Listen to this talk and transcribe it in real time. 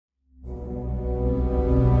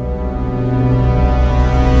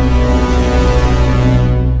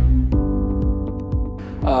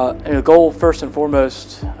the goal first and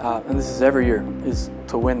foremost, and this is every year, is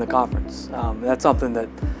to win the conference. That's something that,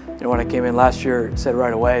 when I came in last year, said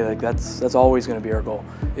right away, like that's always going to be our goal,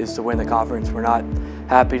 is to win the conference. We're not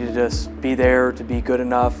happy to just be there, to be good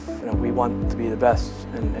enough. We want to be the best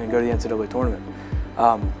and go to the NCAA tournament.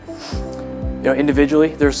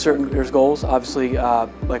 Individually, there's goals. Obviously,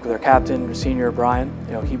 like with our captain, our senior Brian,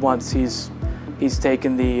 he's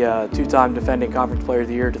taken the two-time defending Conference Player of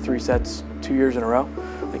the Year to 3 sets 2 years in a row.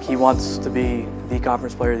 Like, he wants to be the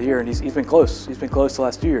Conference Player of the Year, and he's been close. He's been close the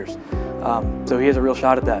last 2 years. So he has a real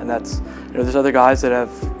shot at that, and that's, there's other guys that have,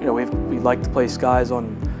 we like to place guys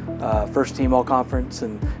on first team all conference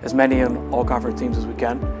and as many on all conference teams as we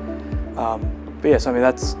can. But yes, I mean,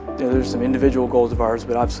 that's, there's some individual goals of ours,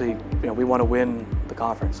 but obviously, we want to win the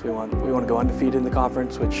conference. We want to go undefeated in the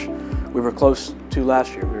conference, which we were close to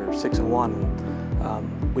last year. We were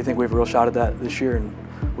 6-1. We think we have a real shot at that this year, and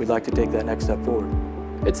we'd like to take that next step forward.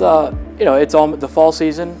 It's it's all the fall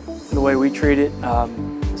season, and the way we treat it,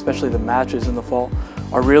 especially the matches in the fall,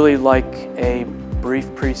 are really like a brief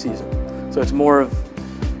preseason. So it's more of,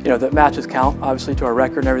 the matches count obviously to our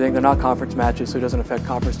record and everything. They're not conference matches, so it doesn't affect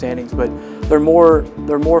conference standings, but they're more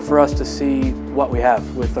for us to see what we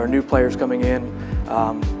have with our new players coming in,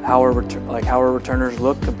 how our returners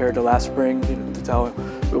look compared to last spring.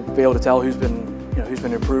 We'll be able to tell who's been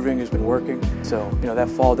improving, who's been working. So that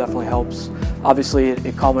fall definitely helps. Obviously,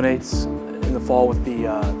 it culminates in the fall with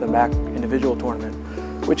the MAC individual tournament,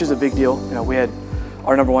 which is a big deal. We had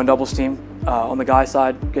our #1 doubles team on the guy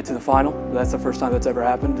side get to the final. That's the first time that's ever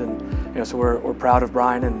happened, and so we're proud of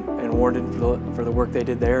Brian and Warden for the work they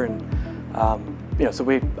did there. And so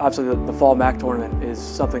we obviously the fall MAC tournament is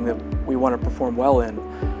something that we want to perform well in.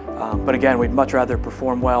 But again, we'd much rather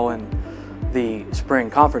perform well in the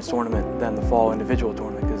spring conference tournament than the fall individual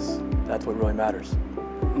tournament, because that's what really matters.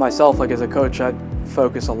 Myself, like as a coach, I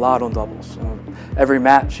focus a lot on doubles. Every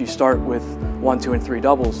match you start with 1, 2, and 3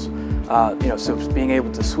 doubles. So being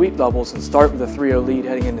able to sweep doubles and start with a 3-0 lead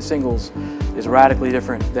heading into singles is radically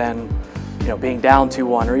different than being down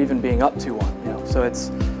 2-1 or even being up 2-1. So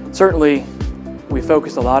it's certainly, we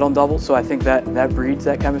focused a lot on doubles, so I think that breeds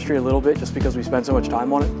that chemistry a little bit just because we spend so much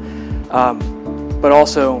time on it. But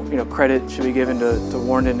also, credit should be given to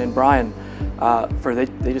Warren and Brian for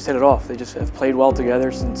they just hit it off. They just have played well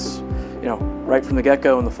together since right from the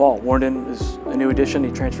get-go in the fall. Warren is a new addition.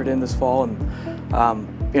 He transferred in this fall, and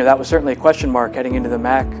that was certainly a question mark heading into the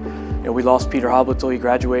MAC. We lost Peter Hoblitzel. He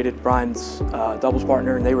graduated, Brian's doubles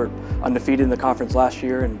partner, and they were undefeated in the conference last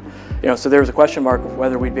year. And so there was a question mark of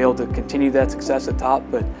whether we'd be able to continue that success at top.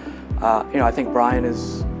 But I think Brian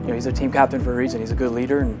is, he's a team captain for a reason. He's a good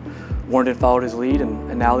leader, and Warren followed his lead,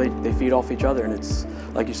 and now they feed off each other, and it's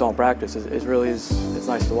like you saw in practice. It really is. It's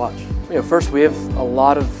nice to watch. First, we have a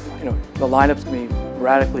lot of the lineups can be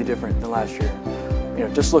radically different than last year.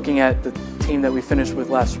 Just looking at the team that we finished with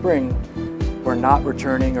last spring, we're not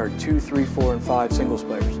returning our 2, 3, 4, and 5 singles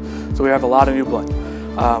players. So we have a lot of new blood.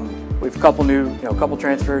 We have a couple new, couple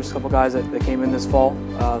transfers, a couple guys that came in this fall.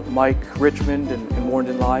 Mike Richmond and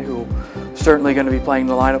Warren Lai, who are certainly going to be playing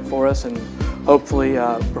the lineup for us and hopefully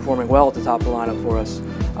performing well at the top of the lineup for us.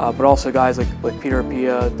 But also guys like Peter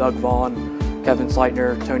Apia, Doug Vaughn, Kevin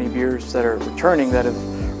Sleitner, Tony Beers that are returning that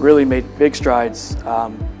have really made big strides.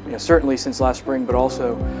 Certainly since last spring, but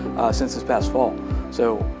also since this past fall.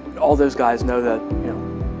 So all those guys know that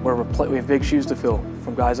we have big shoes to fill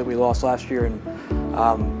from guys that we lost last year, and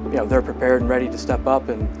they're prepared and ready to step up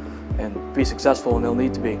and be successful, and they'll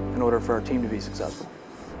need to be in order for our team to be successful.